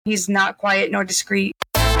He's not quiet nor discreet.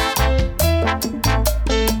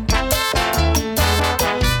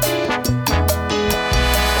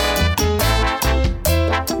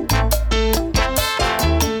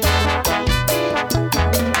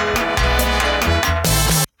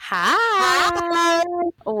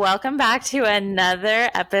 Welcome back to another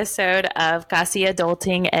episode of Casi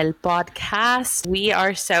Adulting El Podcast. We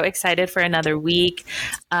are so excited for another week.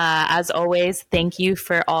 As always, thank you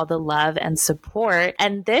for all the love and support.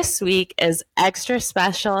 And this week is extra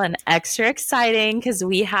special and extra exciting because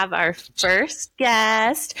we have our first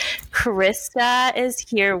guest. Christa is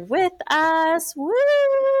here with us. Woo!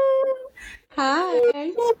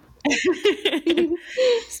 Hi.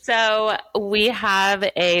 So we have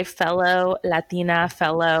a fellow Latina,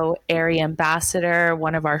 fellow area ambassador,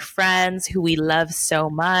 one of our friends who we love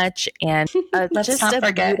so much, and just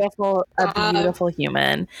a beautiful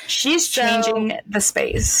human. She's changing the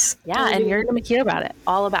space. Yeah, and you're going to hear about it,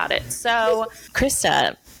 all about it. So,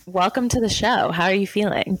 Christa, welcome to the show. How are you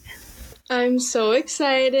feeling? I'm so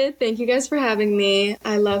excited. Thank you guys for having me.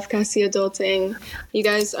 I love Casi Adulting. You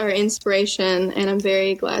guys are inspiration, and I'm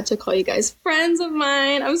very glad to call you guys friends of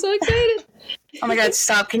mine. I'm so excited. Oh my God,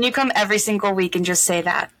 stop. Can you come every single week and just say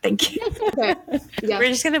that? Thank you. Okay. Yeah. We're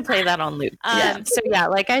just going to play that on loop. So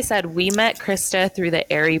like I said, we met Christa through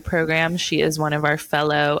the AIRI program. She is one of our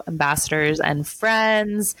fellow ambassadors and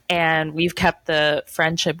friends, and we've kept the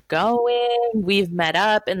friendship going. We've met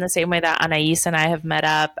up in the same way that Anais and I have met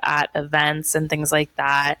up at events and things like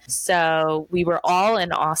that. So we were all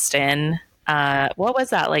in Austin. What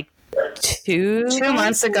was that, like 2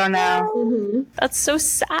 months ago now? Mm-hmm. That's so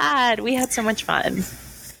sad. We had so much fun.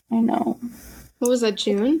 I know. What was that,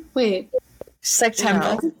 June? Wait.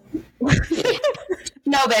 September.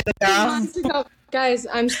 No, baby girl. Guys,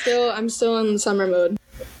 I'm still in summer mode.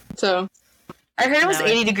 So I heard it was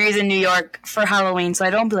 80 degrees in New York for Halloween, so I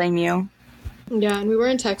don't blame you. yeah, and we were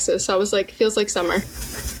in Texas, so I was like, feels like summer.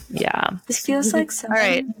 Yeah. This feels like summer. All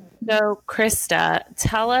right. So, Christa,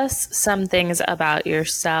 tell us some things about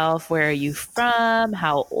yourself. Where are you from?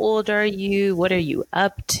 How old are you? What are you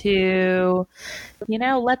up to?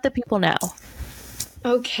 Let the people know.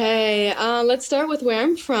 Okay, let's start with where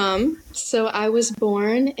I'm from. So I was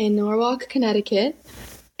born in Norwalk, Connecticut,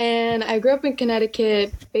 and I grew up in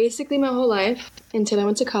Connecticut basically my whole life until I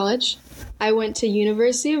went to college. I went to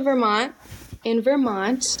University of Vermont in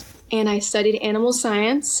Vermont, and I studied animal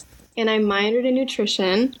science, and I minored in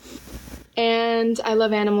nutrition. And I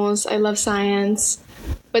love animals, I love science,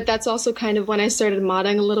 but that's also kind of when I started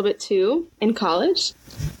modeling a little bit too in college.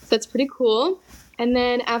 That's pretty cool. And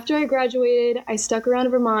then after I graduated, I stuck around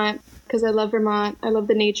Vermont because I love Vermont. I love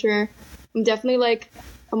the nature. I'm definitely like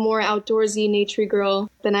a more outdoorsy, naturey girl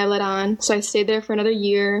than I let on. So I stayed there for another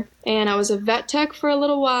year, and I was a vet tech for a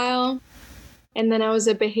little while. And then I was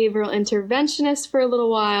a behavioral interventionist for a little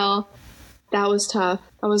while. That was tough.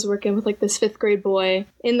 I was working with like this 5th grade boy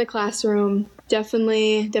in the classroom.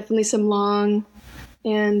 Definitely some long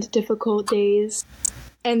and difficult days.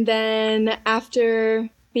 And then after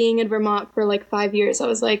being in Vermont for like 5 years, I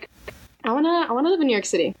was like, I wanna live in New York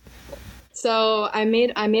City. So I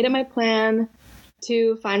made it my plan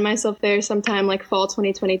to find myself there sometime like fall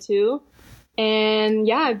 2022. And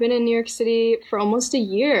yeah, I've been in New York City for almost a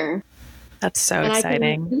year. That's so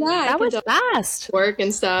exciting. That was fast. Work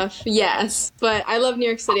and stuff. Yes. But I love New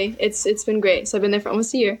York City. It's been great. So I've been there for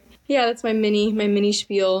almost a year. Yeah, that's my mini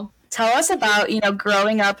spiel. Tell us about,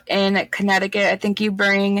 growing up in Connecticut. I think you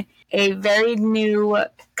bring a very new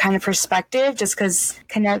kind of perspective just because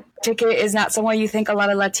Connecticut is not somewhere you think a lot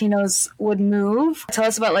of Latinos would move. Tell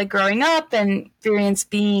us about like growing up and experience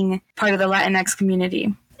being part of the Latinx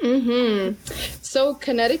community. Mm-hmm. So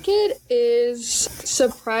Connecticut is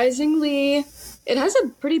surprisingly, it has a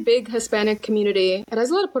pretty big Hispanic community. It has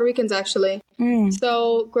a lot of Puerto Ricans, actually.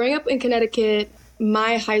 So growing up in Connecticut,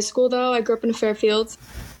 my high school, though, I grew up in Fairfield.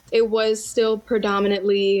 It was still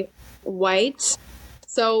predominantly white.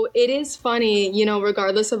 So it is funny,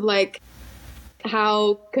 regardless of like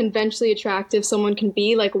how conventionally attractive someone can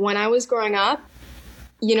be. Like when I was growing up,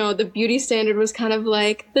 the beauty standard was kind of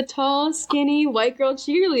like the tall, skinny, white girl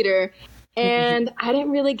cheerleader. And I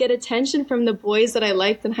didn't really get attention from the boys that I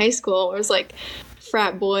liked in high school. It was like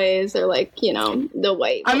frat boys or like, the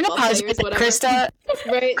white. I'm going to pause with Christa.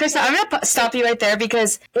 Right. Christa, I'm going to stop you right there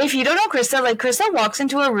because if you don't know Christa, like Christa walks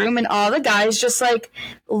into a room and all the guys just like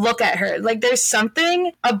look at her. Like there's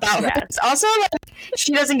something about her. It's also like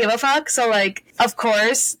she doesn't give a fuck. So like, of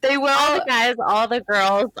course they will. All the guys, all the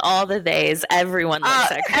girls, all the theys, everyone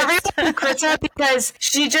looks at Christa. Everyone Christa because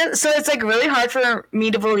she just, so it's like really hard for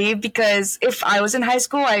me to believe, because if I was in high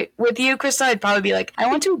school with you, Christa, I'd probably be like, I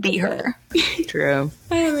want to beat her. True.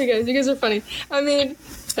 Oh my gosh, you guys are funny. I mean,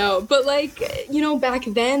 no, but like, you know, back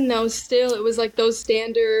then though, still it was like those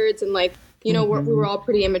standards, and like, you know, we were all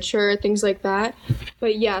pretty immature, things like that.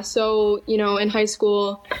 But yeah, so, you know, in high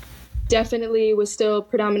school, definitely was still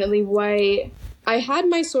predominantly white. I had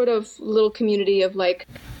my sort of little community of like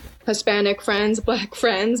Hispanic friends, Black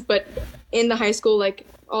friends, but in the high school, like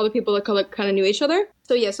all the people of color kind of knew each other.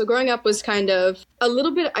 So yeah, so growing up was kind of a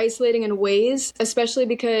little bit isolating in ways, especially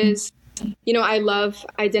because, you know, I love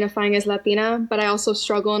identifying as Latina, but I also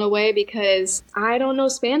struggle in a way because I don't know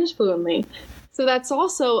Spanish fluently. So that's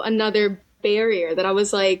also another barrier that I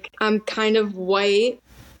was like, I'm kind of white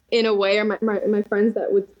in a way, or my friends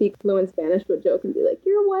that would speak fluent Spanish would joke and be like,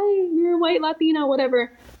 you're a white Latina,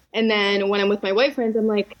 whatever. And then when I'm with my white friends, I'm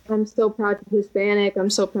like, I'm so proud to be Hispanic. I'm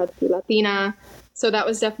so proud to be Latina. So that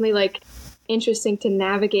was definitely like interesting to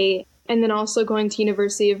navigate. And then also going to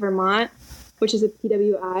University of Vermont, which is a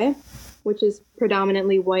PWI, which is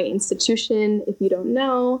predominantly white institution. If you don't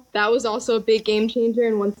know, that was also a big game changer.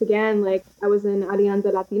 And once again, like I was in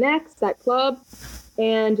Alianza Latinx, that club,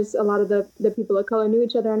 and just a lot of the people of color knew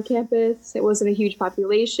each other on campus. It wasn't a huge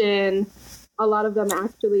population. A lot of them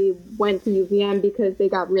actually went to UVM because they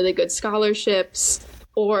got really good scholarships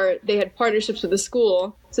or they had partnerships with the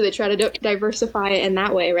school. So they try to diversify it in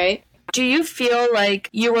that way, right? Do you feel like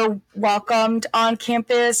you were welcomed on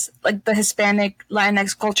campus? Like the Hispanic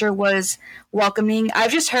Latinx culture was welcoming?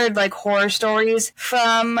 I've just heard like horror stories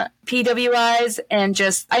from PWIs, and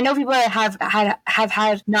just, I know people that have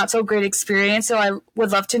had not so great experience. So I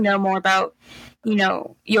would love to know more about, you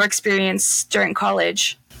know, your experience during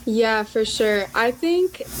college. Yeah, for sure. I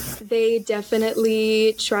think they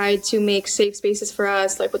definitely tried to make safe spaces for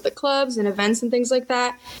us, like with the clubs and events and things like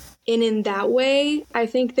that. And in that way, I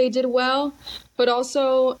think they did well. But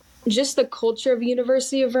also just the culture of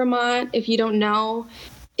University of Vermont, if you don't know,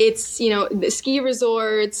 it's, you know, the ski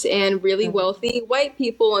resorts and really wealthy white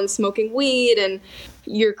people and smoking weed, and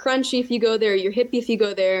you're crunchy if you go there, you're hippie if you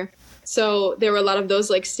go there. So there were a lot of those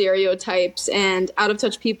like stereotypes and out of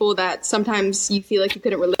touch people that sometimes you feel like you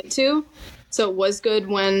couldn't relate to. So it was good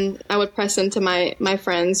when I would press into my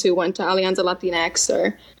friends who went to Alianza Latinx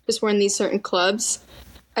or just were in these certain clubs.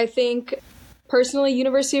 I think personally,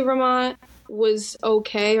 University of Vermont was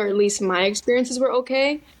okay, or at least my experiences were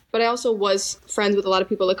okay. But I also was friends with a lot of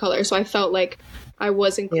people of color. So I felt like I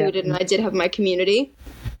was included and I did have my community.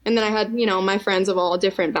 And then I had, you know, my friends of all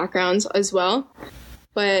different backgrounds as well.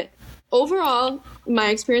 But overall, my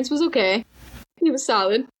experience was okay. It was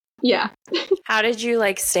solid. Yeah. How did you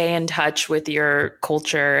like stay in touch with your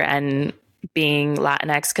culture and being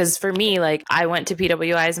Latinx? Because for me, like I went to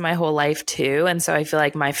PWIs my whole life too. And so I feel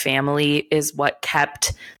like my family is what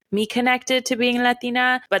kept me connected to being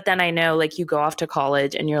Latina. But then I know like you go off to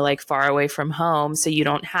college and you're like far away from home. So you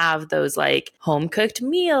don't have those like home cooked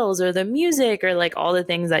meals or the music or like all the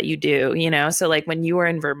things that you do, you know? So like when you were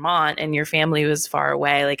in Vermont and your family was far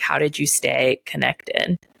away, like how did you stay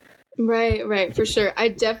connected? Right, for sure. I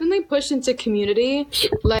definitely pushed into community.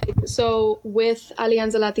 Like, so with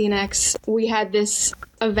Alianza Latinx, we had this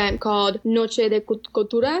event called Noche de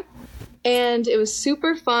Cultura, and it was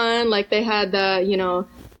super fun. Like, they had the, you know,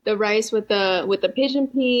 the rice with the pigeon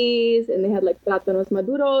peas, and they had like plátanos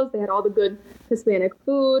maduros. They had all the good Hispanic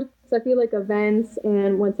food. So I feel like events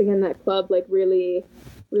and once again that club like really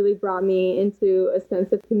brought me into a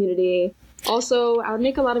sense of community. Also, I would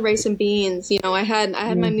make a lot of rice and beans. You know, I had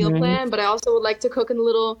my meal plan, but I also would like to cook in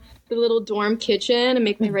the little dorm kitchen and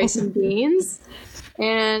make my rice and beans.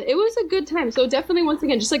 And it was a good time. So definitely, once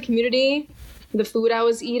again, just like community, the food I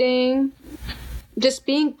was eating, just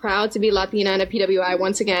being proud to be Latina in a PWI.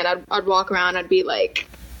 Once again, I'd walk around, I'd be like,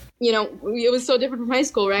 you know, it was so different from high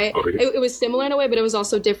school, right? It was similar in a way, but it was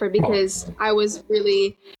also different because I was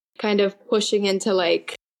really kind of pushing into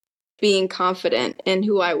like being confident in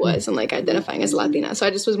who I was and like identifying as Latina. So I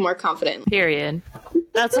just was more confident. Period.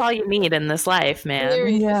 That's all you need in this life, man.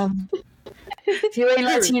 Period. Yeah. If you ain't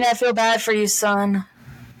Latina, I feel bad for you, son.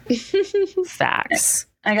 Facts.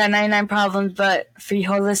 I got 99 problems, but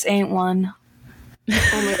frijoles ain't one.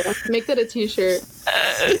 Oh my gosh. Make that a t-shirt.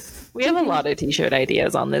 We have a lot of t-shirt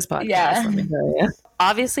ideas on this podcast. Yeah. Let me tell you.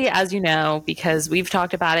 Obviously, as you know, because we've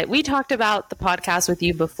talked about it, we talked about the podcast with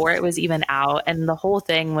you before it was even out. And the whole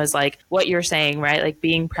thing was like what you're saying, right? Like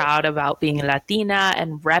being proud about being Latina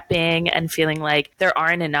and repping and feeling like there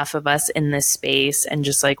aren't enough of us in this space and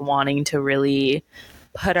just like wanting to really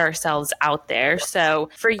put ourselves out there. So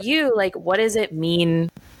for you, like, what does it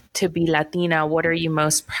mean to be Latina? What are you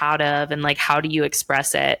most proud of? And like, how do you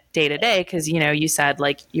express it day to day? Because, you know, you said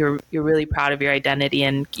like you're really proud of your identity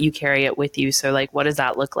and you carry it with you. So like, what does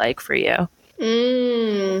that look like for you?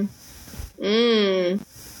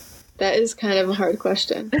 That is kind of a hard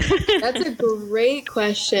question. That's a great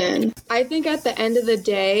question. I think at the end of the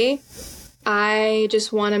day, I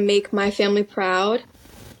just want to make my family proud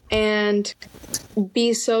and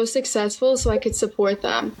be so successful so I could support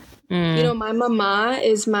them. You know, my mama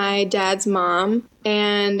is my dad's mom,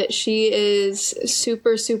 and she is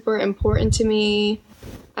super, super important to me.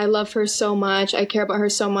 I love her so much. I care about her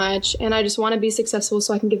so much. And I just want to be successful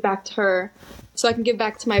so I can give back to her, so I can give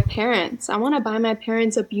back to my parents. I want to buy my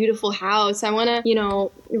parents a beautiful house. I want to, you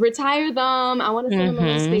know, retire them. I want to send them on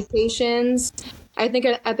nice vacations. I think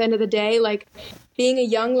at the end of the day, like, being a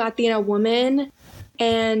young Latina woman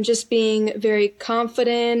and just being very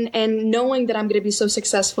confident and knowing that I'm going to be so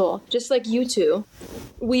successful, just like you two.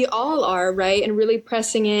 We all are, right? And really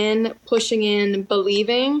pressing in, pushing in,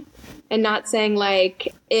 believing, and not saying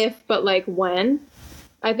like if, but like when.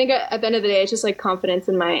 I think at the end of the day, it's just like confidence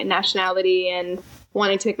in my nationality and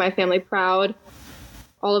wanting to make my family proud.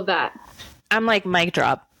 All of that. I'm like, mic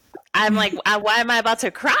drop. I'm like, why am I about to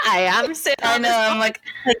cry? I'm sitting on this. I'm like,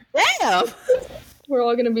 damn. We're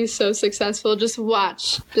all going to be so successful. Just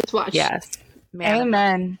watch. Just watch. Yes.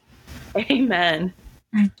 Amen. Amen.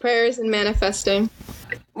 Prayers and manifesting.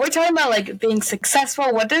 We're talking about like being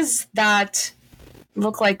successful. What does that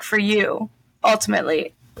look like for you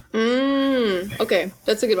ultimately? Okay,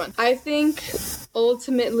 that's a good one. I think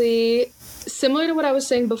ultimately, similar to what I was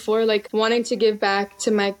saying before, like wanting to give back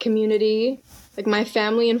to my community, like my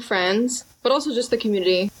family and friends, but also just the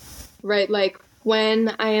community, right? Like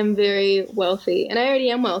when I am very wealthy, and I already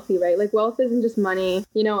am wealthy, right? Like wealth isn't just money.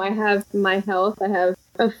 You know, I have my health. I have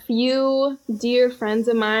a few dear friends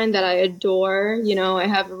of mine that I adore. You know, I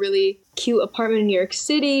have a really cute apartment in New York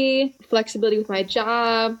City, flexibility with my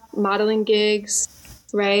job, modeling gigs,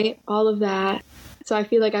 right? All of that. So I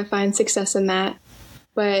feel like I find success in that.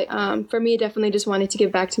 But for me, definitely just wanted to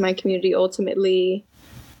give back to my community ultimately.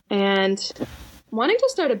 And wanting to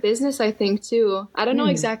start a business, I think, too. I don't know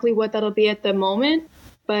exactly what that'll be at the moment,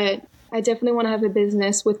 but I definitely want to have a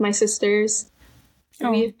business with my sisters.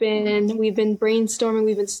 Oh. We've been brainstorming,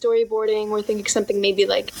 we've been storyboarding. We're thinking something maybe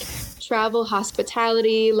like travel,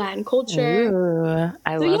 hospitality, Latin culture. Ooh,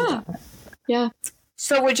 I love that. Yeah.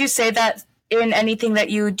 So would you say that in anything that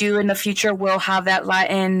you do in the future will have that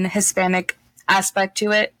Latin, Hispanic aspect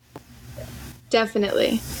to it?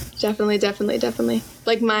 Definitely.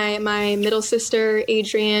 Like my middle sister,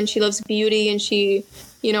 Adrienne, she loves beauty, and she,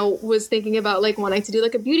 you know, was thinking about like wanting to do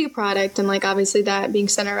like a beauty product, and like obviously that being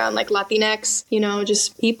centered around like Latinx, you know,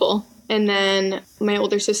 just people. And then my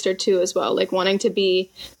older sister too as well, like wanting to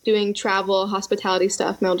be doing travel, hospitality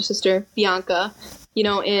stuff. My older sister, Bianca, you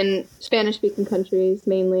know, in Spanish-speaking countries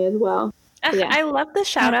mainly as well. Yeah. I love the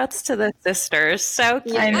shout outs to the sisters. So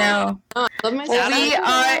cute. I know. Oh, I love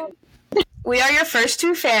my we are your first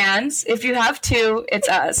two fans. If you have two, it's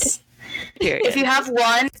us. Period. If you have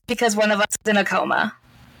one, because one of us is in a coma.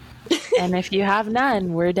 And if you have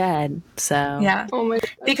none, we're dead. So yeah. Oh my God.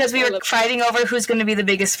 Because we were fighting over who's going to be the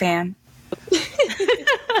biggest fan.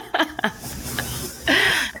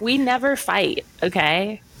 We never fight,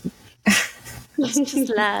 okay? It's just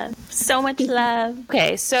love. So much love.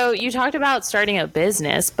 Okay, so you talked about starting a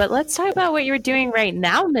business, but let's talk about what you're doing right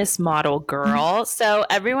now, Miss Model Girl. So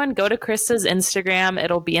everyone go to Christa's Instagram.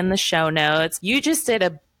 It'll be in the show notes. You just did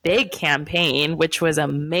a big campaign, which was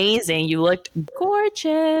amazing. You looked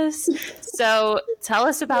gorgeous. So tell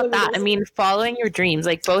us about that. I mean, following your dreams,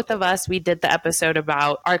 like both of us, we did the episode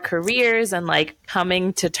about our careers and like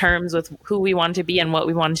coming to terms with who we want to be and what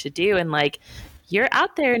we wanted to do. And like, you're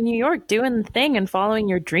out there in New York doing the thing and following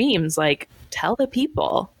your dreams. Like, tell the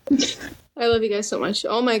people. I love you guys so much.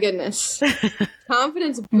 Oh my goodness.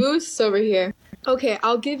 Confidence boosts over here. Okay,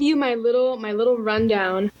 I'll give you my little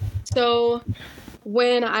rundown. So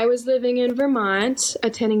when I was living in Vermont,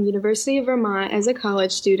 attending University of Vermont as a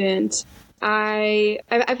college student, I've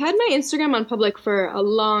had my Instagram on public for a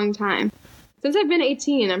long time. Since I've been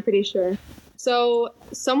 18, I'm pretty sure. So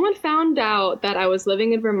someone found out that I was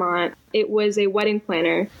living in Vermont. It was a wedding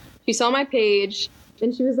planner. She saw my page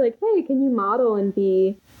and she was like, hey, can you model and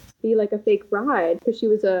be like a fake bride? Because she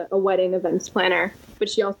was a wedding events planner. But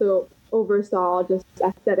she also oversaw just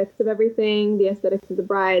aesthetics of everything, the aesthetics of the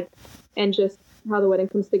bride, and just how the wedding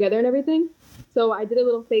comes together and everything. So I did a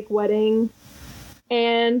little fake wedding.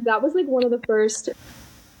 And that was like one of the first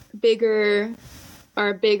bigger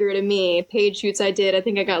are bigger to me. Paid shoots I did, I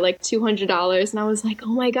think I got like $200, and I was like,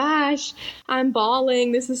 oh my gosh, I'm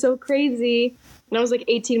balling. This is so crazy. And I was like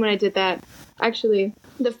 18 when I did that. Actually,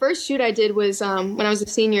 the first shoot I did was when I was a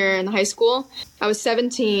senior in high school. I was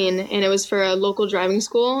 17, and it was for a local driving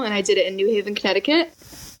school, and I did it in New Haven, Connecticut,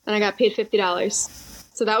 and I got paid $50.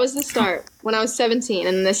 So that was the start when I was 17,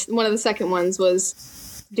 and this one of the second ones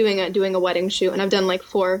was doing a wedding shoot, and I've done like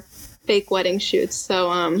 4 fake wedding shoots. So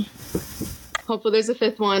hopefully there's a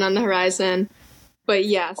 5th one on the horizon. But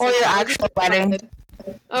yeah, so or your actual wedding.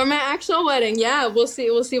 Or my actual wedding, yeah. We'll see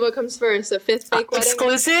what comes first. A 5th fake wedding.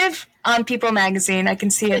 Exclusive on People Magazine. I can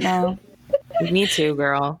see it now. Me too,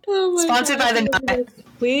 girl. Oh my Sponsored God. by the Nut.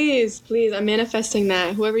 Please, I'm manifesting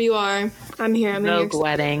that. Whoever you are, I'm here. I'm Vogue in your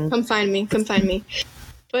wedding. Come find me.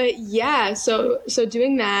 But yeah, so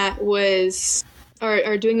doing that was,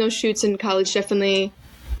 or doing those shoots in college definitely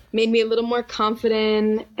made me a little more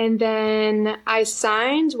confident. And then I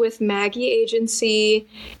signed with Maggie Agency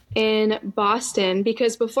in Boston,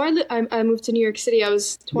 because before I moved to New York City, I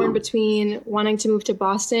was torn between wanting to move to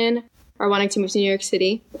Boston or wanting to move to New York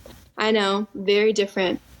City. I know, very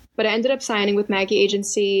different. But I ended up signing with Maggie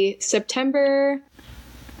Agency September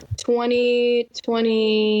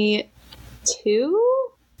 2022.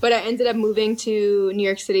 But I ended up moving to New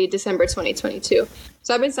York City December 2022.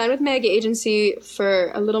 So I've been signed with Maggie Agency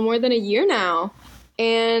for a little more than a year now.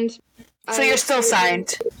 And So you're still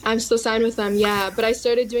signed? I'm still signed with them, yeah. But I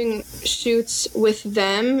started doing shoots with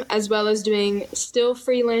them, as well as doing still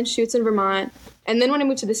freelance shoots in Vermont. And then when I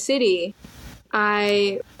moved to the city,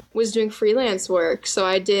 I was doing freelance work. So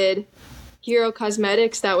I did Hero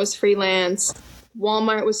Cosmetics, that was freelance.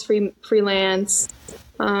 Walmart was freelance.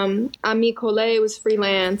 Ami Collet was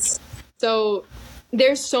freelance. So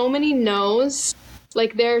there's so many no's.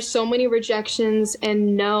 Like, there are so many rejections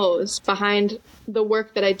and no's behind the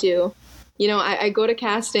work that I do. You know, I go to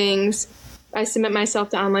castings. I submit myself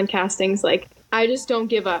to online castings. Like, I just don't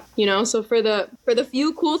give up, you know? So for the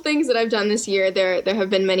few cool things that I've done this year, there have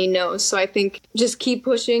been many no's. So I think just keep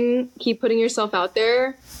pushing, keep putting yourself out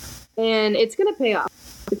there, and it's going to pay off.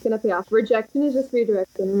 It's going to pay off. Rejection is just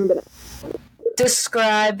redirection. Remember that.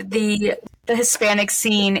 Describe the Hispanic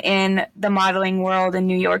scene in the modeling world in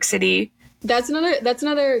New York City. That's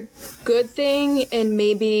another good thing, and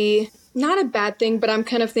maybe not a bad thing, but I'm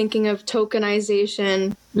kind of thinking of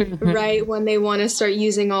tokenization, right? When they want to start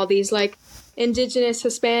using all these like Indigenous,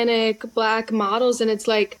 Hispanic, Black models, and it's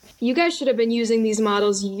like, you guys should have been using these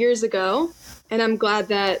models years ago. And I'm glad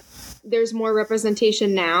that there's more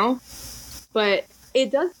representation now, but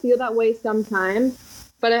it does feel that way sometimes.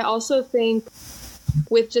 But I also think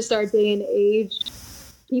with just our day and age,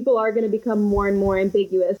 people are going to become more and more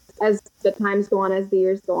ambiguous as the times go on, as the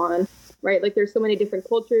years go on, right? Like, there's so many different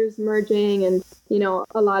cultures merging, and, you know,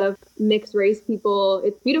 a lot of mixed race people.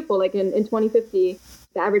 It's beautiful. Like in 2050,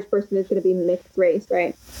 the average person is going to be mixed race,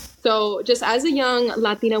 right? So just as a young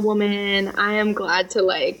Latina woman, I am glad to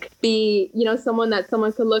like be, you know, someone that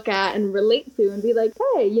someone could look at and relate to and be like,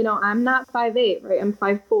 hey, you know, I'm not 5'8", right? I'm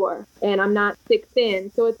 5'4", and I'm not thick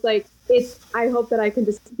thin. So it's like, I hope that I can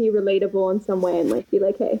just be relatable in some way and like be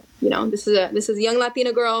like, hey, you know, this is a young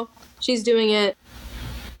Latina girl. She's doing it.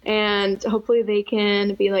 And hopefully they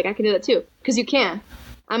can be like, I can do that too. Because you can.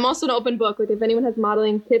 I'm also an open book. Like, if anyone has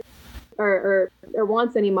modeling tips or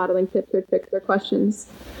wants any modeling tips or tricks or questions,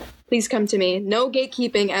 please come to me. No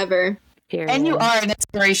gatekeeping ever. Period. And you are an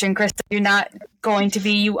inspiration, Christa. You're not going to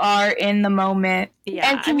be. You are in the moment.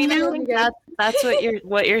 Yeah, and I mean, I think that's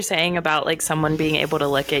what you're saying about like someone being able to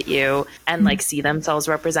look at you and like see themselves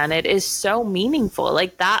represented is so meaningful.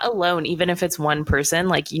 Like, that alone, even if it's one person,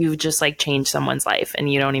 like, you just like changed someone's life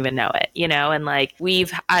and you don't even know it, you know? And like we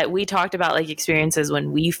talked about like experiences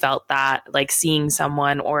when we felt that, like seeing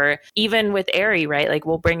someone, or even with Ari, right? Like,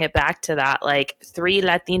 we'll bring it back to that, like 3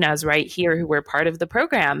 Latinas right here who were part of the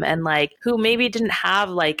program and like who maybe didn't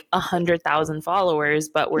have like 100,000 followers,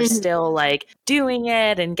 but were still like doing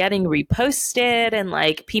it and getting reposted, and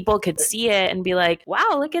like people could see it and be like,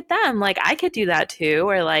 wow, look at them, like I could do that too,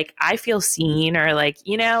 or like I feel seen, or like,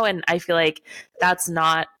 you know. And I feel like that's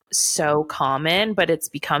not so common, but it's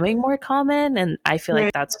becoming more common, and I feel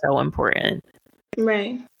like that's so important.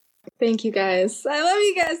 Right. Thank you guys. I love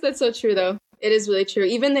you guys. That's so true though. It is really true.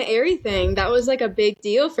 Even the Ari thing, that was like a big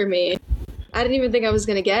deal for me. I didn't even think I was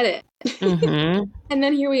gonna get it. And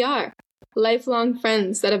then here we are, lifelong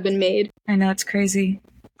friends that have been made. I know, it's crazy.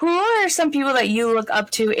 Who are some people that you look up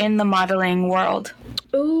to in the modeling world?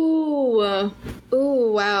 Ooh,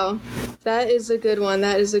 wow. That is a good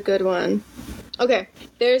one. Okay,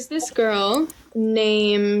 there's this girl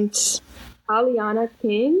named Aliana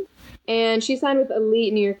King, and she signed with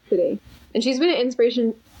Elite New York City. And she's been an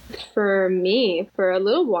inspiration for me for a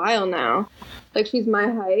little while now. Like, she's my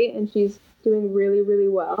height and she's doing really, really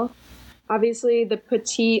well. Obviously, the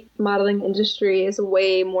petite modeling industry is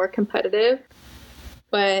way more competitive,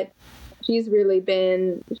 but she's really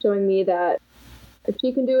been showing me that if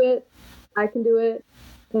she can do it, I can do it.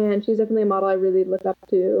 And she's definitely a model I really look up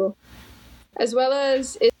to. As well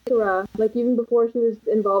as Isra, like, even before she was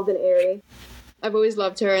involved in Aerie, I've always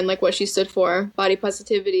loved her and like what she stood for. Body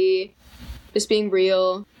positivity, just being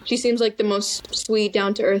real. She seems like the most sweet,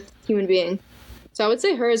 down-to-earth human being. So I would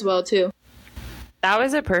say her as well, too. That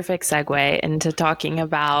was a perfect segue into talking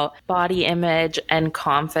about body image and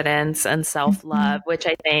confidence and self-love, which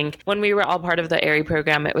I think when we were all part of the Aerie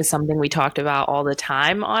program, it was something we talked about all the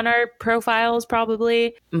time on our profiles,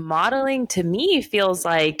 probably. Modeling to me feels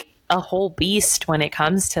like a whole beast when it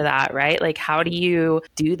comes to that, right? Like, how do you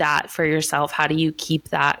do that for yourself? How do you keep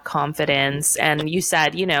that confidence? And you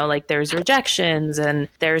said, you know, like, there's rejections and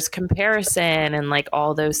there's comparison and like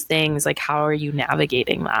all those things. Like, how are you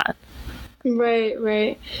navigating that?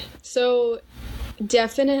 Right. So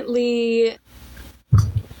definitely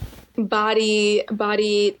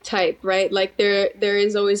body type, right? Like, there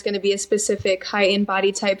is always going to be a specific height and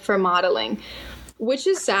body type for modeling, which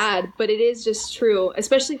is sad, but it is just true,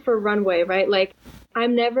 especially for runway, right? Like, I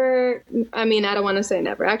don't want to say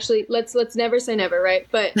never. Actually, let's never say never, right?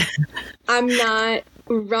 But I'm not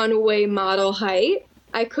runway model height.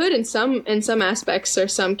 I could in some aspects or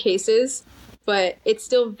some cases, but it's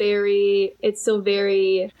still very,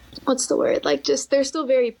 what's the word? Like, just, they're still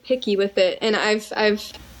very picky with it. And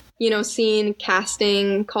I've, you know, seen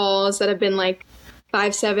casting calls that have been like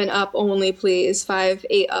 5'7" up only, please.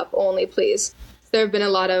 5'8" up only, please. There have been a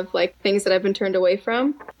lot of like things that I've been turned away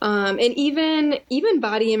from. And even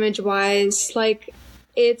body image wise, like,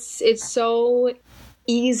 it's so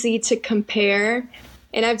easy to compare.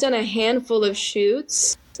 And I've done a handful of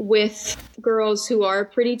shoots with girls who are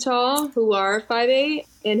pretty tall, who are 5'8",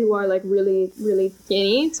 and who are like really, really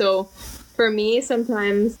skinny. So for me,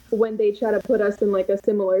 sometimes when they try to put us in like a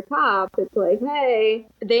similar top, it's like, hey,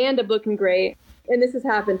 they end up looking great. And this has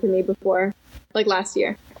happened to me before, like last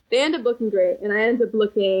year. They end up looking great, and I end up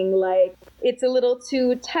looking like it's a little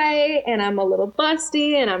too tight, and I'm a little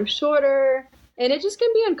busty, and I'm shorter, and it just can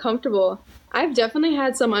be uncomfortable. I've definitely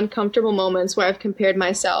had some uncomfortable moments where I've compared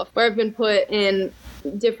myself, where I've been put in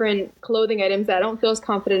different clothing items that I don't feel as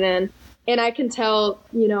confident in. And I can tell,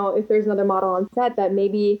 you know, if there's another model on set that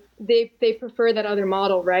maybe they prefer that other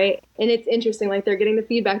model, right? And it's interesting, like, they're getting the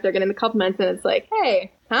feedback, they're getting the compliments, and it's like,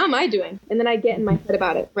 hey, how am I doing? And then I get in my head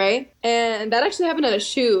about it, right? And that actually happened at a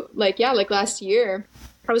shoot, like last year.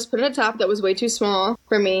 I was put in a top that was way too small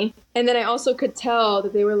for me. And then I also could tell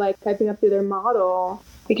that they were, like, typing up through their model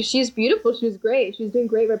because she's beautiful, she was great, she was doing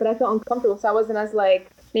great, right? But I felt uncomfortable, so I wasn't as,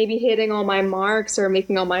 like, maybe hitting all my marks or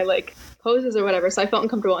making all my, like, poses or whatever, so I felt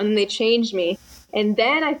uncomfortable, and then they changed me, and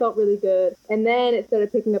then I felt really good, and then it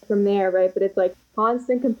started picking up from there, right? But it's like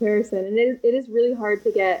constant comparison, and it is really hard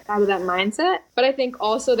to get out of that mindset. But I think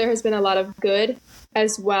also there has been a lot of good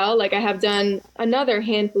as well. Like, I have done another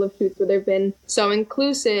handful of shoots where they've been so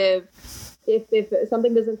inclusive. If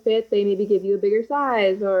something doesn't fit, they maybe give you a bigger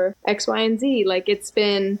size or X, Y, and Z. Like, it's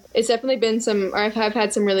definitely been I've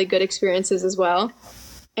had some really good experiences as well.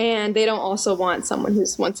 And they don't also want someone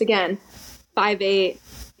who's, once again, 5'8"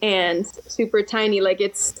 and super tiny. Like,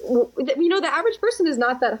 it's, you know, the average person is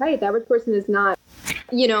not that height. The average person is not,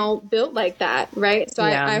 you know, built like that, right? So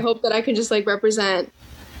yeah. I hope that I can just, like, represent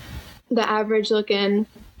the average looking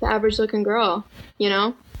girl, you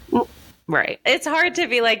know? Right. It's hard to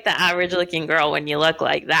be like the average looking girl when you look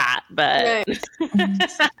like that, but... Right.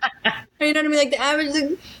 You know what I mean? Like, the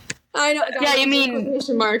average... I know. Yeah, you mean...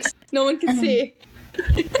 Quotation marks. No one can see.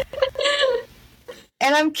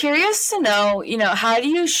 And I'm curious to know, you know, how do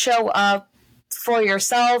you show up for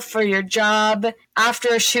yourself, for your job,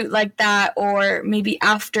 after a shoot like that, or maybe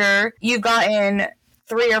after you've gotten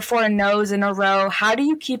 3 or 4 no's in a row? How do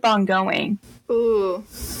you keep on going? Ooh.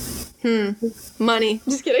 Money.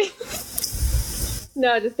 Just kidding.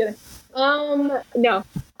 No, just kidding. No.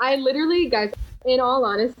 I literally, guys, in all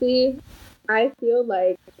honesty, I feel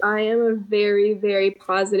like I am a very, very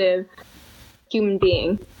positive human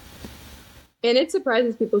being. And it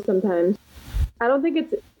surprises people sometimes. I don't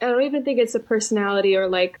even think it's a personality or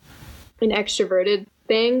like an extroverted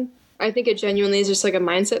thing. I think it genuinely is just like a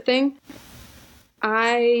mindset thing.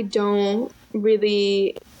 I don't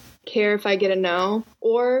really care if I get a no,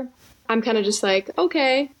 or I'm kind of just like,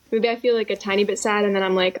 okay, maybe I feel like a tiny bit sad, and then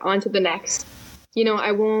I'm like on to the next. You know,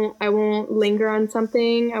 I won't linger on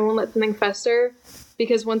something. I won't let something fester,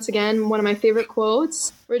 because once again, one of my favorite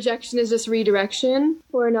quotes, rejection is just redirection.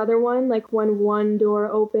 Or another one, like when one door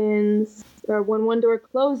opens or when one door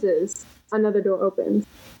closes, another door opens,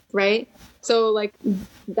 right? So like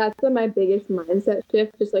that's my biggest mindset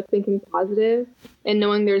shift, just like thinking positive and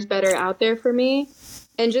knowing there's better out there for me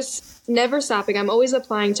and just never stopping. I'm always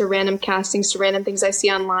applying to random castings, to random things I see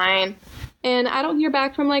online, and I don't hear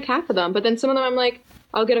back from like half of them, but then some of them I'm like,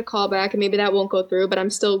 I'll get a call back and maybe that won't go through, but I'm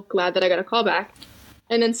still glad that I got a call back.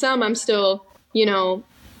 And then some I'm still, you know,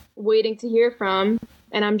 waiting to hear from,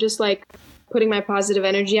 and I'm just like putting my positive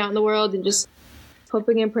energy out in the world and just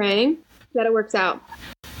hoping and praying that it works out.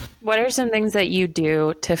 What are some things that you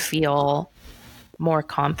do to feel more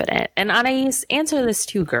confident? And Anais, answer this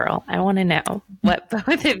too, girl. I want to know what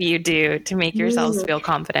both of you do to make yourselves feel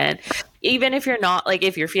confident. Even if you're not, like,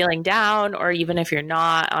 if you're feeling down, or even if you're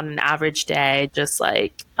not on an average day, just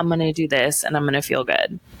like, I'm going to do this and I'm going to feel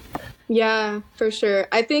good. Yeah, for sure.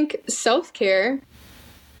 I think self-care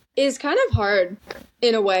is kind of hard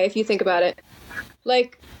in a way if you think about it.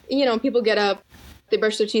 Like, you know, people get up, they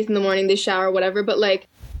brush their teeth in the morning, they shower, whatever, but like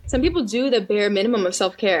some people do the bare minimum of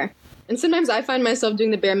self-care. And sometimes I find myself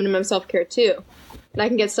doing the bare minimum of self-care too. And I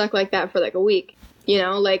can get stuck like that for like a week, you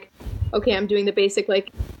know, like, okay, I'm doing the basic,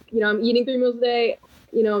 like, you know, I'm eating 3 meals a day,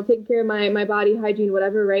 you know, taking care of my body hygiene,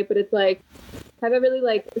 whatever, right? But it's like, have I really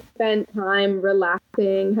like spent time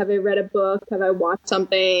relaxing? Have I read a book? Have I watched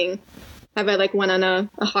something? Have I like went on a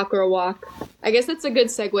hike or a walk? I guess that's a good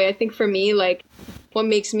segue. I think for me, like what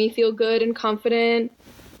makes me feel good and confident,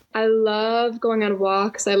 I love going on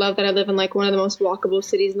walks. I love that I live in like one of the most walkable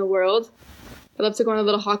cities in the world. I love to go on a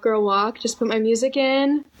little hike or a walk, just put my music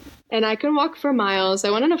in, and I can walk for miles. I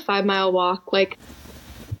went on a 5-mile walk like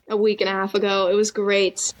a week and a half ago. It was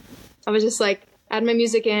great. I was just like, I had my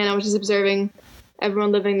music in. I was just observing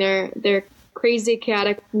everyone living their crazy,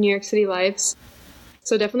 chaotic New York City lives.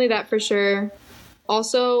 So definitely that for sure.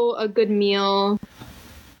 Also a good meal,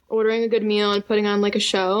 ordering a good meal and putting on like a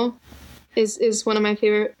show is one of my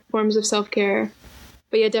favorite forms of self-care.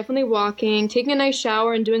 But yeah, definitely walking, taking a nice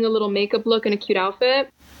shower and doing a little makeup look and a cute outfit.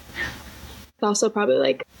 It's also probably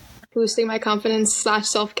like boosting my confidence /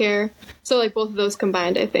 self-care. So like both of those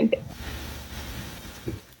combined, I think.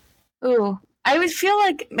 Ooh, I would feel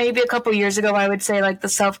like maybe a couple years ago I would say like the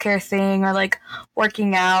self-care thing or like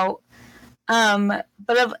working out.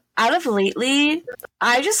 But out of lately,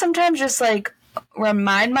 I just sometimes just like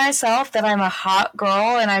remind myself that I'm a hot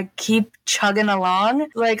girl and I keep chugging along.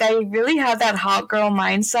 Like I really have that hot girl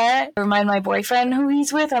mindset. I remind my boyfriend who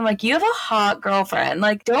he's with, I'm like, you have a hot girlfriend.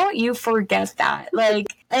 Like, don't you forget that. Like,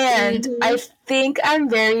 and I think I'm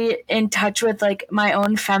very in touch with like my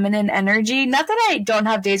own feminine energy. Not that I don't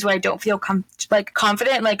have days where I don't feel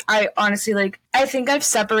confident. Like I honestly, like, I think I've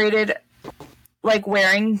separated like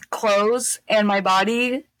wearing clothes and my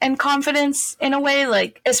body and confidence in a way,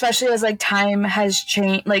 like especially as like time has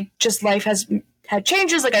changed, like just life has had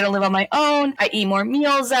changes. Like I don't live on my own, I eat more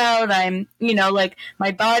meals out, I'm, you know, like my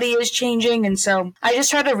body is changing, and so I just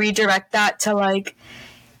try to redirect that to like,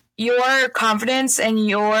 your confidence and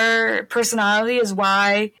your personality is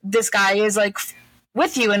why this guy is like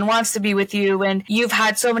with you and wants to be with you, and you've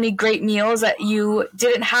had so many great meals that you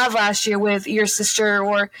didn't have last year with your sister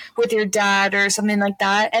or with your dad or something like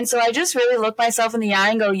that. And so I just really look myself in the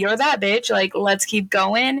eye and go, you're that bitch, like let's keep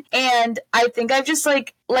going. And I think I've just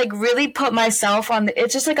like really put myself on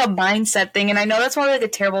it's just like a mindset thing. And I know that's probably like a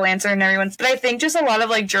terrible answer in everyone's, but I think just a lot of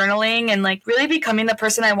like journaling and like really becoming the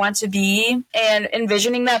person I want to be and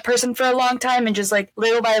envisioning that person for a long time and just like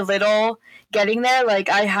little by little getting there. Like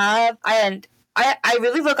I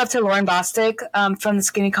really look up to Lauren Bostic from the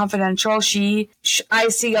Skinny Confidential. I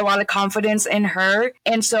see a lot of confidence in her.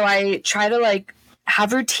 And so I try to like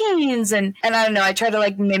have routines and I don't know, I try to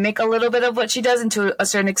like mimic a little bit of what she does, and to a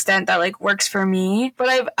certain extent that like works for me.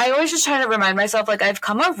 But I always just try to remind myself like I've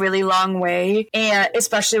come a really long way, and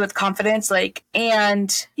especially with confidence, like,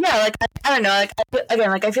 and yeah, like I don't know, like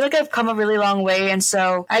again, like I feel like I've come a really long way, and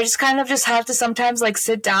so I just kind of just have to sometimes like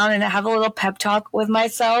sit down and have a little pep talk with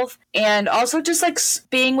myself. And also just like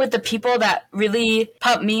being with the people that really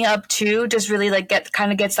pump me up too, just really like gets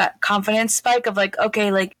that confidence spike of like, okay,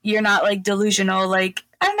 like you're not like delusional. Like,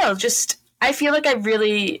 I don't know, just, I feel like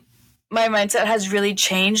my mindset has really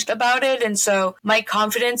changed about it. And so my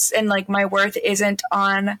confidence and like my worth isn't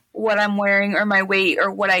on what I'm wearing or my weight or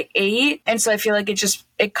what I ate. And so I feel like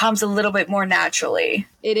it comes a little bit more naturally.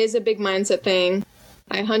 It is a big mindset thing.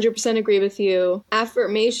 I 100% agree with you.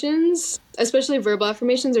 Affirmations, especially verbal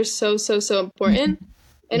affirmations, are so, so, so important.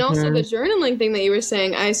 And also the journaling thing that you were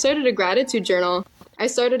saying, I started a gratitude journal. I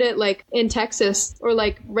started it like in Texas or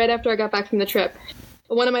like right after I got back from the trip.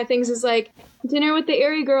 one of my things is like dinner with the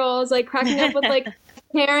Airy girls, like cracking up with like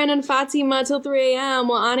Karen and Fatima till 3 a.m.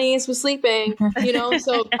 while Anais was sleeping, you know?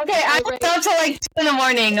 So okay, I was up till like 2 in the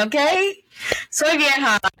morning, okay? Soy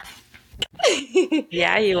vieja.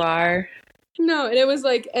 Yeah, you are. No, and it was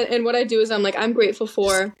like, and what I do is I'm like, I'm grateful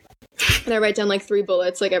for, and I write down like 3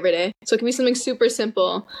 bullets like every day. So it can be something super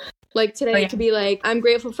simple. Like today it could be like, I'm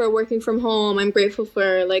grateful for working from home. I'm grateful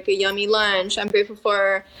for like a yummy lunch. I'm grateful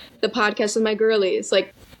for the podcast with my girlies.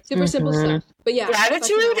 Like super simple stuff. But yeah.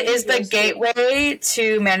 Gratitude is the gateway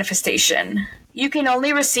to manifestation. You can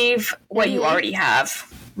only receive what you already have.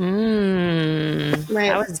 Right.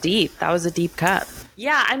 That was deep. That was a deep cut.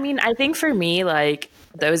 Yeah, I mean, I think for me, like,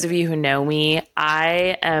 those of you who know me,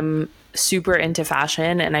 I am super into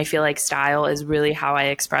fashion, and I feel like style is really how I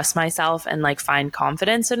express myself and like find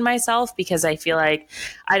confidence in myself, because I feel like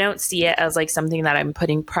I don't see it as like something that I'm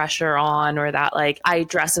putting pressure on, or that like I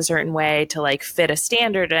dress a certain way to like fit a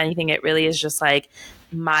standard or anything. It really is just like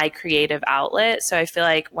my creative outlet. So I feel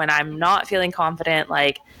like when I'm not feeling confident,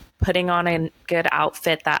 like putting on a good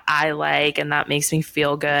outfit that I like and that makes me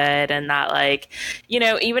feel good, and that like, you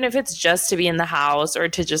know, even if it's just to be in the house or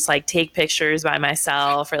to just like take pictures by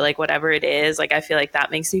myself or like whatever it is, like I feel like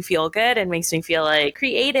that makes me feel good and makes me feel like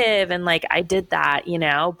creative and like I did that, you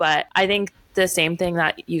know. But I think the same thing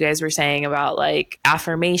that you guys were saying about like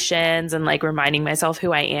affirmations and like reminding myself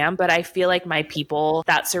who I am. But I feel like my people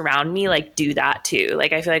that surround me like do that too.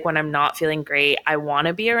 Like I feel like when I'm not feeling great, I want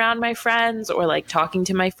to be around my friends or like talking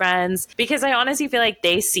to my friends, because I honestly feel like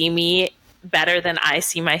they see me better than I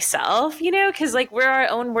see myself, you know, because like we're our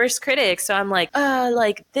own worst critics. So I'm like,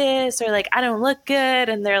 like this, or like I don't look good,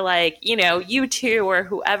 and they're like, you know, you too, or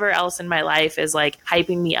whoever else in my life is like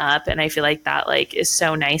hyping me up. And I feel like that like is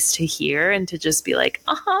so nice to hear, and to just be like,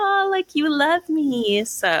 like you love me.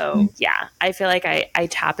 So yeah, I feel like I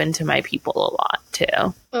tap into my people a lot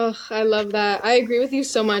too. Oh, I love that. I agree with you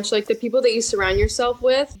so much. Like the people that you surround yourself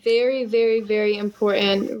with, very, very, very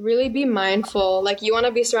important. Really be mindful. Like you want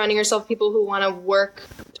to be surrounding yourself with people who want to work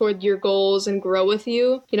toward your goals and grow with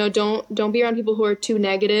you. You know, don't be around people who are too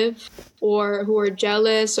negative or who are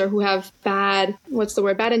jealous or who have bad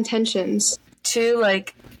intentions. To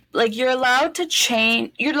like you're allowed to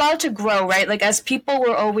change, you're allowed to grow, right? Like as people,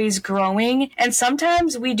 we're always growing, and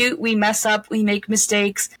sometimes we mess up, we make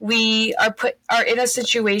mistakes, we are in a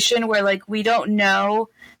situation where like we don't know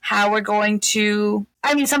how we're going to,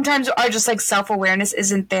 I mean, sometimes our just like self-awareness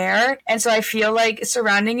isn't there. And so I feel like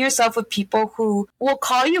surrounding yourself with people who will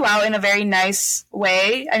call you out in a very nice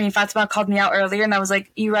way. I mean, Fatima called me out earlier and I was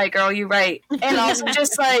like, you right, girl, you right. And also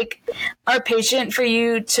just like are patient for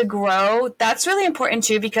you to grow. That's really important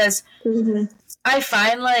too, because I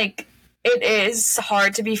find like it is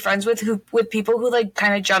hard to be friends with people who like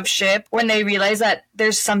kind of jump ship when they realize that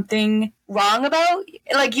there's something wrong about,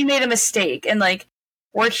 like you made a mistake, and like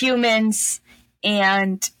we're humans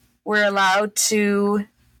and we're allowed to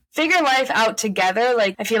figure life out together.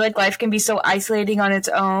 Like I feel like life can be so isolating on its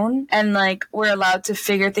own, and like we're allowed to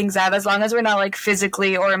figure things out as long as we're not like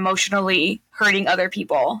physically or emotionally hurting other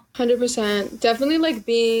people. 100%. Definitely like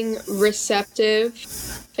being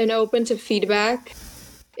receptive and open to feedback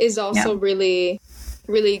is also really,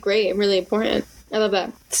 really great and really important. I love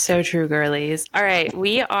that. So true, girlies. All right,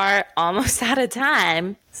 we are almost out of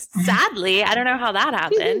time. Sadly, I don't know how that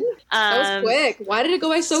happened. That was quick. Why did it go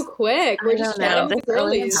by so quick? We're just chatting with the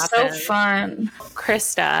girlies. So fun.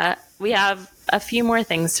 Christa, we have a few more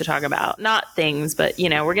things to talk about. Not things, but, you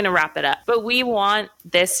know, we're going to wrap it up. But we want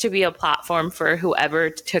this to be a platform for whoever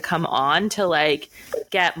to come on to, like,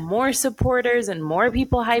 get more supporters and more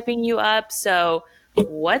people hyping you up. So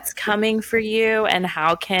what's coming for you, and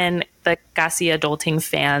how can the Casi Adulting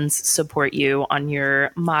fans support you on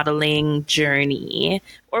your modeling journey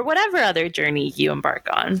or whatever other journey you embark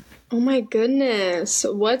on? Oh my goodness.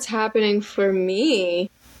 What's happening for me?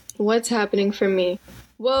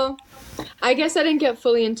 Well, I guess I didn't get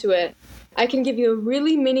fully into it. I can give you a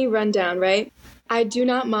really mini rundown, right? I do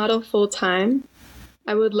not model full-time.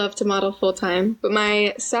 I would love to model full-time, but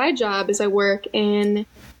my side job is I work in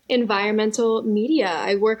environmental media.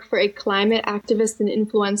 I work for a climate activist and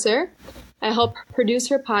influencer. I help produce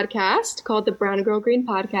her podcast called the Brown Girl Green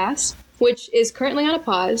Podcast, which is currently on a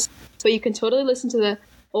pause, but you can totally listen to the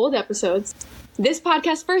old episodes. This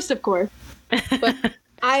podcast first, of course. But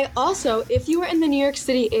I also, if you are in the New York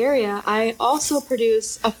City area, I also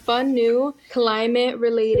produce a fun new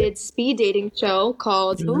climate-related speed dating show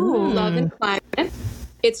called Love and Climate.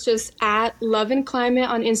 It's just at Love and Climate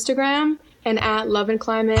on Instagram and at Love and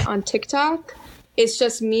Climate on TikTok. It's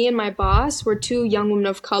just me and my boss. We're 2 young women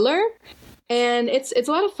of color, and it's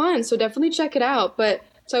a lot of fun, so definitely check it out. But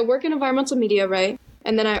so I work in environmental media, right?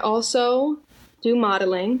 And then I also do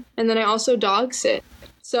modeling. And then I also dog sit.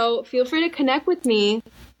 So feel free to connect with me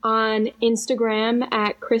on Instagram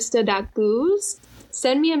at Christa.Guz.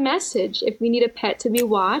 Send me a message if you need a pet to be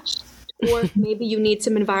watched, or if maybe you need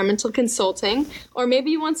some environmental consulting, or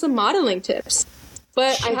maybe you want some modeling tips.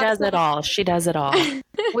 But she does it all. She does it all.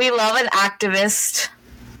 We love an activist.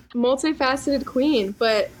 Multifaceted queen.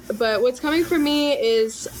 But what's coming for me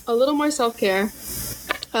is a little more self-care.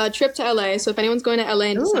 Trip to LA. So if anyone's going to LA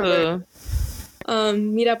in December,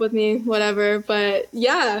 meet up with me, whatever. But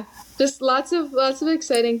yeah, just lots of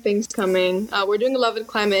exciting things coming. We're doing a Love and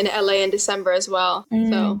Climate in LA in December as well.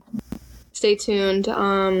 So stay tuned.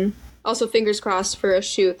 Also fingers crossed for a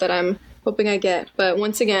shoot that I'm hoping I get. But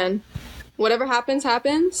once again, whatever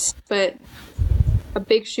happens, but a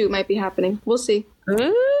big shoot might be happening. We'll see.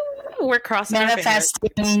 Ooh, we're crossing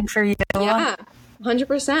manifesting for you. Yeah,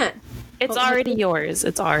 100%. It's already yours.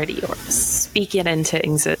 It's already yours. Speak it into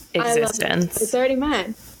existence. It's already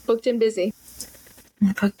mine. Booked and busy.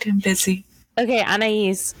 Booked and busy. Okay,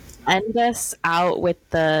 Anais, end us out with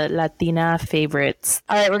the Latina favorites.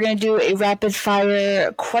 All right, we're going to do a rapid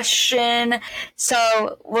fire question.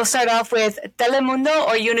 So we'll start off with Telemundo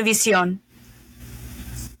or Univision?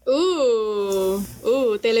 Ooh,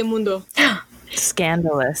 Telemundo.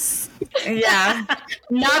 Scandalous. Yeah.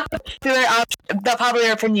 Not the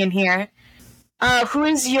popular opinion here. Who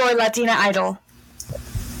is your Latina idol?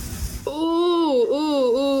 Ooh.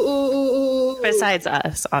 Besides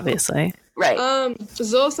us, obviously. Right.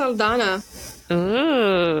 Zoe Saldana.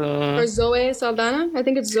 Ooh. Or Zoe Saldana? I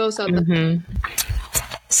think it's Zoe Saldana. Mm-hmm.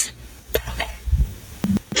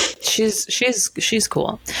 She's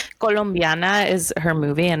cool. Colombiana is her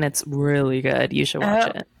movie, and it's really good. You should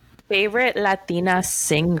watch it. Favorite Latina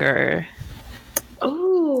singer?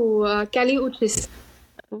 Oh, Cali Uchis.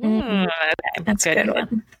 Okay, that's a good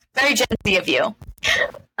one. Very Gen Z of you.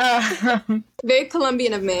 Very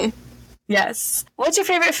Colombian of me. Yes. What's your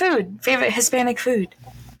favorite food? Favorite Hispanic food?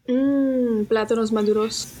 Plátanos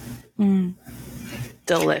maduros.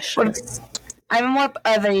 Delicious. I'm more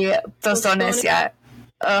of a tostones, yeah.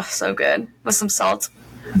 Oh, so good. With some salt.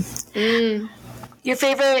 Your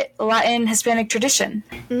favorite Latin Hispanic tradition?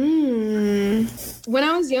 When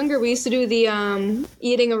I was younger, we used to do the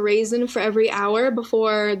eating a raisin for every hour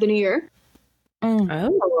before the New Year.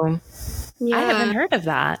 Oh. Yeah. I haven't heard of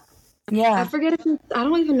that. Yeah. I forget I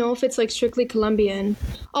don't even know if it's like strictly Colombian.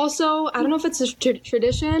 Also, I don't know if it's a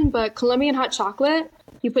tradition, but Colombian hot chocolate,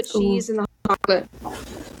 you put cheese in the hot chocolate.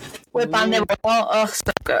 With pan de bollo. Oh,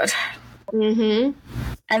 so good. Mm-hmm.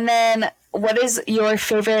 And then, what is your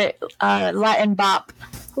favorite Latin bop?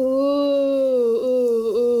 Ooh.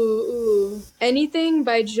 Anything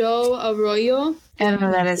by Joe Arroyo. I don't know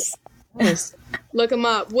who that is. Look him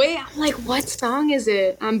up. Wait, I'm like, what song is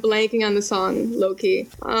it? I'm blanking on the song, low-key.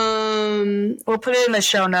 We'll put it in the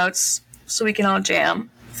show notes so we can all jam.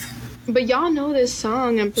 But y'all know this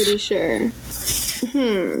song, I'm pretty sure.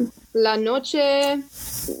 La Noche.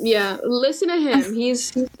 Yeah, listen to him.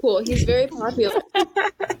 He's cool. He's very popular.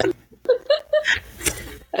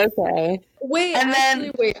 Okay. Wait, I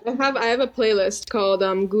have a playlist called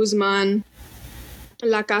Guzman,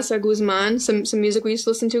 La Casa Guzman, some music we used to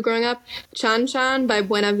listen to growing up. Chan Chan by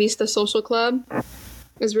Buena Vista Social Club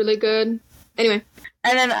is really good. Anyway.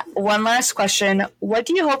 And then one last question. What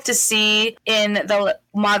do you hope to see in the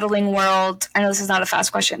modeling world? I know this is not a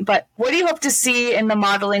fast question, but what do you hope to see in the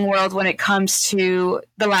modeling world when it comes to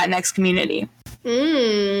the Latinx community?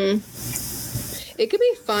 It could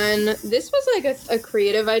be fun. This was like a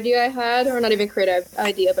creative idea I had, or not even creative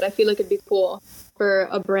idea, but I feel like it'd be cool for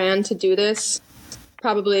a brand to do this.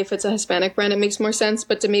 Probably if it's a Hispanic brand, it makes more sense,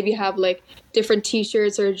 but to maybe have like different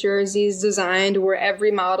t-shirts or jerseys designed where every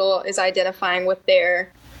model is identifying with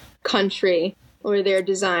their country or their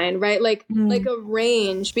design, right? Like a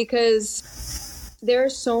range, because there are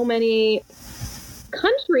so many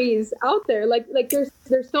countries out there. Like there's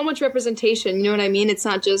so much representation, you know what I mean? It's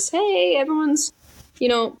not just, hey, everyone's,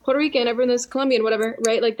 Puerto Rican, everyone's Colombian, whatever,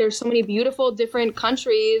 right? Like there's so many beautiful different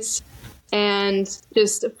countries and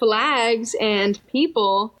just flags and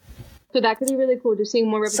people. So that could be really cool, just seeing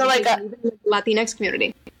more representation in the Latinx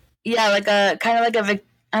community. Yeah, like a kind of like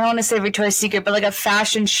I don't want to say Victoria's Secret, but like a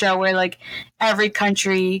fashion show where like every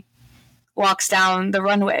country walks down the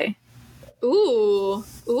runway. Ooh.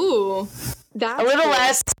 That's a little cool.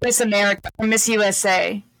 less Miss America or Miss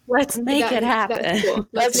USA. Let's make it happen. Cool.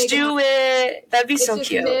 Let's do it. That'd be so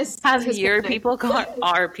cute. Have your people call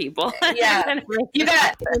our people. Yeah. You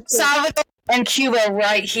got Salvador and Cuba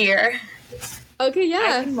right here. Okay,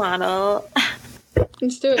 yeah. I can model.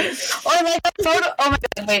 Let's do it. Or like a photo. Oh my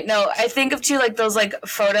god! Wait, no. I think of like those like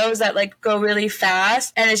photos that like go really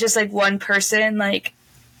fast, and it's just like one person, like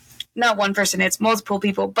not one person. It's multiple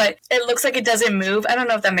people, but it looks like it doesn't move. I don't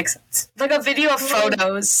know if that makes sense. Like a video of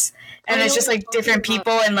photos, and it's just like different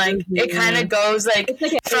people, and like it kind of goes like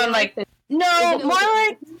from like no more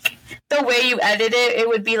like. The way you edit it, it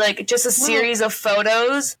would be like just a series of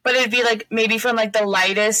photos, but it'd be like maybe from like the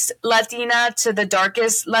lightest Latina to the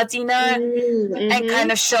darkest Latina, and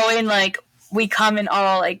kind of showing like we come in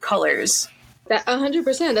all like colors. That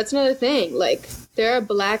 100%. That's another thing. Like there are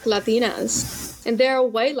Black Latinas and there are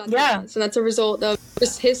white Latinas, and that's a result of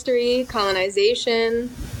just history,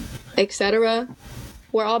 colonization, etc.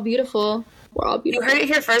 We're all beautiful. We're all beautiful. You heard it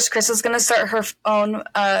here first. Christa's going to start her own,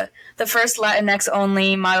 the first Latinx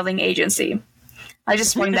only modeling agency. I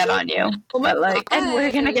just swung that on you. But like, and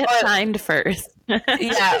we're going to get signed first.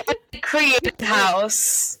 Yeah. Create a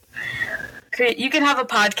house. You can have a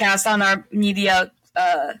podcast on our media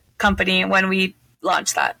company when we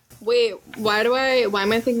launch that. Wait, why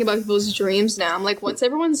am I thinking about people's dreams now? I'm like, what's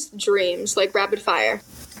everyone's dreams? Like rapid fire.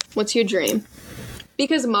 What's your dream?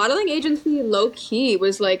 Because modeling agency, low-key,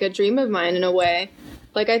 was, like, a dream of mine in a way.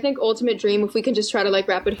 Like, I think ultimate dream, if we can just try to, like,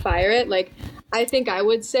 rapid fire it, like, I think I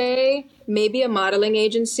would say maybe a modeling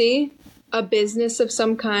agency, a business of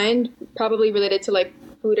some kind, probably related to, like,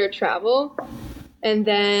 food or travel, and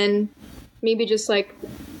then maybe just, like,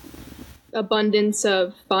 abundance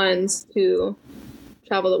of funds to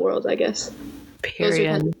travel the world, I guess. Period. Those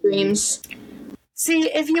are kind of dreams. See,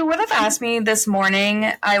 if you would have asked me this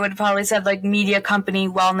morning, I would have probably said like media company,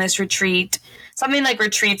 wellness retreat, something like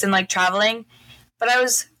retreats and like traveling. But I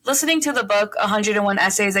was listening to the book 101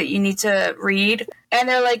 Essays That You Need to Read, and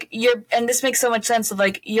they're like, and this makes so much sense of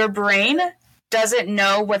like your brain doesn't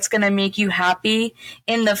know what's going to make you happy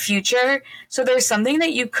in the future. So there's something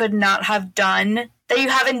that you could not have done, that you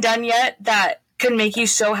haven't done yet, that could make you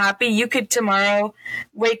so happy. You could tomorrow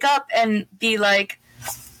wake up and be like,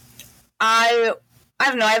 I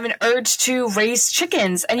don't know, I have an urge to raise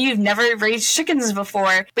chickens, and you've never raised chickens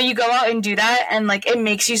before, but you go out and do that, and like it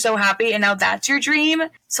makes you so happy, and now that's your dream.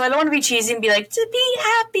 So I don't want to be cheesy and be like, to be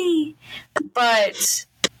happy, but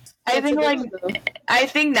I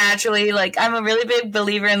think naturally, like I'm a really big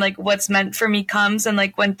believer in like what's meant for me comes, and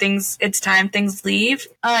like when it's time, things leave.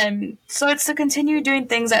 So it's to continue doing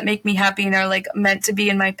things that make me happy and are like meant to be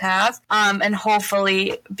in my path. And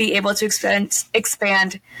hopefully be able to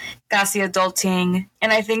expand Casi adulting.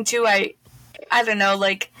 And I think too, I don't know,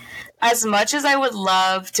 like as much as I would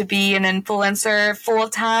love to be an influencer full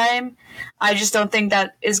time, I just don't think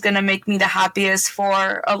that is going to make me the happiest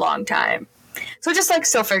for a long time. So just like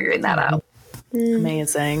still figuring that out.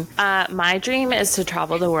 Amazing. My dream is to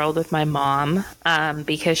travel the world with my mom,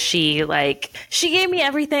 because she gave me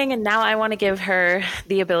everything, and now I want to give her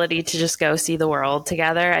the ability to just go see the world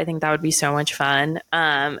together. I think that would be so much fun.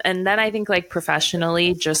 And then I think like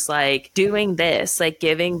professionally, just like doing this, like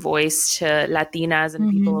giving voice to Latinas and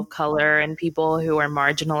people of color and people who are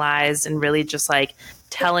marginalized, and really just like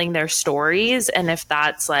telling their stories. And if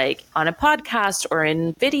that's like on a podcast or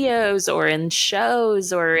in videos or in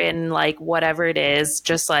shows or in like whatever it is,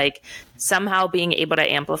 just like somehow being able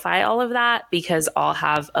to amplify all of that, because I'll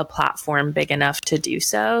have a platform big enough to do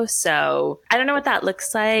so. So I don't know what that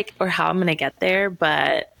looks like or how I'm going to get there,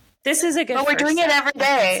 but this is a good. But we're doing it every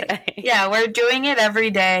day. Yeah, we're doing it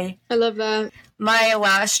every day. I love that. My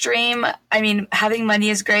last dream, I mean, having money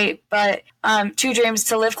is great, but 2 dreams: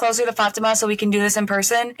 to live closer to Fatima so we can do this in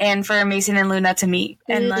person, and for Mason and Luna to meet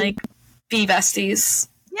and like be besties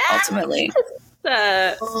ultimately.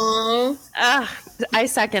 I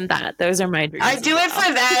second that. Those are my dreams. I do it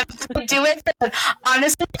for them. I do it for them.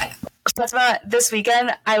 Honestly, this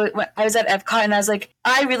weekend, I was at Epcot, and I was like,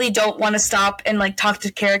 I really don't want to stop and like talk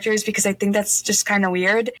to characters, because I think that's just kind of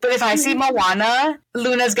weird. But if I see Moana,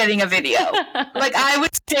 Luna's getting a video. Like I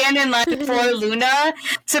would stand in line for Luna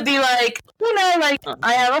to be like, Luna, like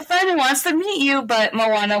I have a friend who wants to meet you, but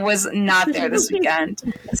Moana was not there this weekend.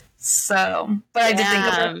 So, but I did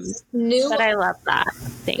think of it. But I love that.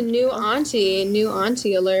 Thank you. New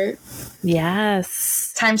auntie alert.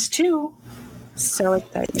 Yes. ×2. So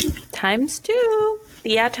exciting. ×2.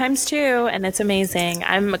 Yeah, ×2. And it's amazing.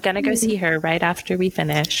 I'm going to go see her right after we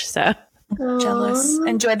finish. So jealous.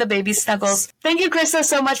 Enjoy the baby snuggles. Thank you, Christa,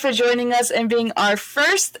 so much for joining us and being our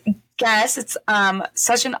first guest. It's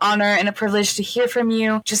such an honor and a privilege to hear from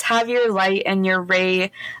you. Just have your light and your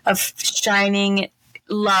ray of shining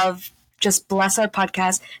love just bless our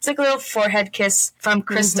podcast. It's like a little forehead kiss from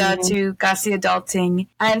Christa to Casi Adulting.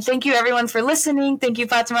 And thank you everyone for listening. Thank you,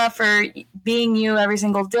 Fatima, for being you every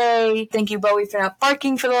single day. Thank you, Bowie, for not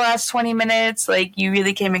barking for the last 20 minutes. Like, you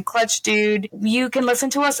really came in clutch, dude. You can listen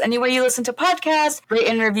to us anywhere you listen to podcasts. Rate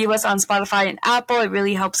and review us on Spotify and Apple. It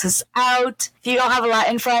really helps us out. If you don't have a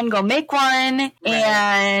Latin friend, go make one.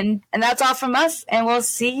 Right. And that's all from us. And we'll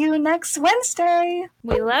see you next Wednesday.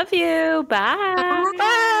 We love you. Bye.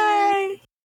 Bye.